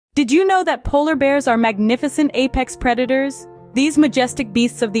Did you know that polar bears are magnificent apex predators? These majestic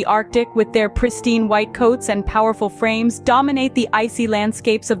beasts of the Arctic, with their pristine white coats and powerful frames, dominate the icy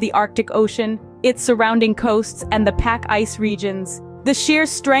landscapes of the Arctic Ocean, its surrounding coasts, and the pack ice regions. The sheer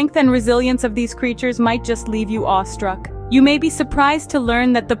strength and resilience of these creatures might just leave you awestruck. You may be surprised to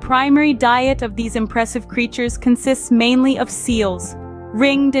learn that the primary diet of these impressive creatures consists mainly of seals,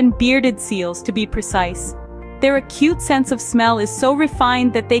 ringed and bearded seals to be precise. Their acute sense of smell is so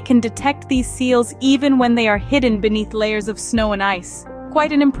refined that they can detect these seals even when they are hidden beneath layers of snow and ice.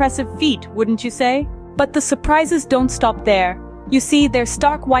 Quite an impressive feat, wouldn't you say? But the surprises don't stop there. You see, their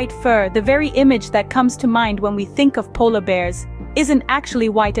stark white fur, the very image that comes to mind when we think of polar bears, isn't actually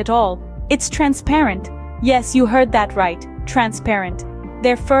white at all. It's transparent. Yes, you heard that right, transparent.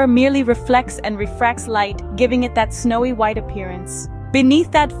 Their fur merely reflects and refracts light, giving it that snowy white appearance.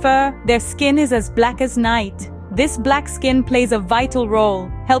 Beneath that fur, their skin is as black as night. This black skin plays a vital role,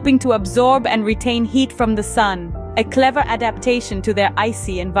 helping to absorb and retain heat from the sun, a clever adaptation to their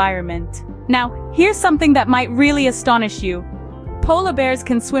icy environment. Now, here's something that might really astonish you. Polar bears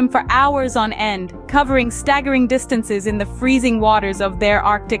can swim for hours on end, covering staggering distances in the freezing waters of their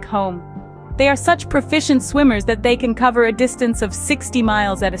Arctic home. They are such proficient swimmers that they can cover a distance of 60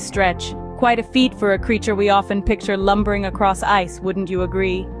 miles at a stretch. Quite a feat for a creature we often picture lumbering across ice, wouldn't you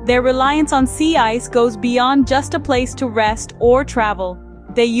agree? Their reliance on sea ice goes beyond just a place to rest or travel.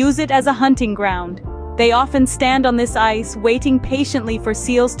 They use it as a hunting ground. They often stand on this ice, waiting patiently for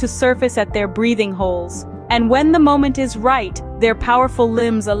seals to surface at their breathing holes. And when the moment is right, their powerful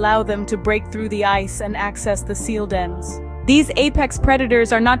limbs allow them to break through the ice and access the seal dens. These apex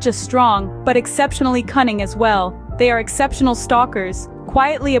predators are not just strong, but exceptionally cunning as well. They are exceptional stalkers,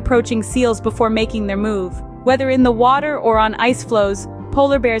 quietly approaching seals before making their move. Whether in the water or on ice floes,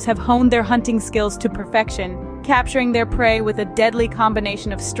 polar bears have honed their hunting skills to perfection, capturing their prey with a deadly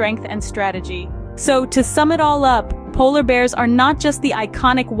combination of strength and strategy. So, to sum it all up, polar bears are not just the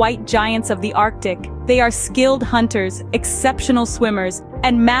iconic white giants of the Arctic. They are skilled hunters, exceptional swimmers,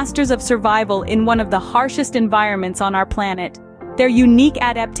 and masters of survival in one of the harshest environments on our planet. Their unique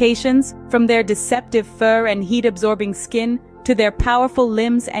adaptations, from their deceptive fur and heat-absorbing skin to their powerful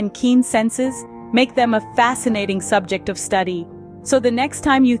limbs and keen senses, make them a fascinating subject of study. So the next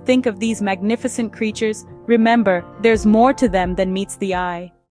time you think of these magnificent creatures, remember, there's more to them than meets the eye.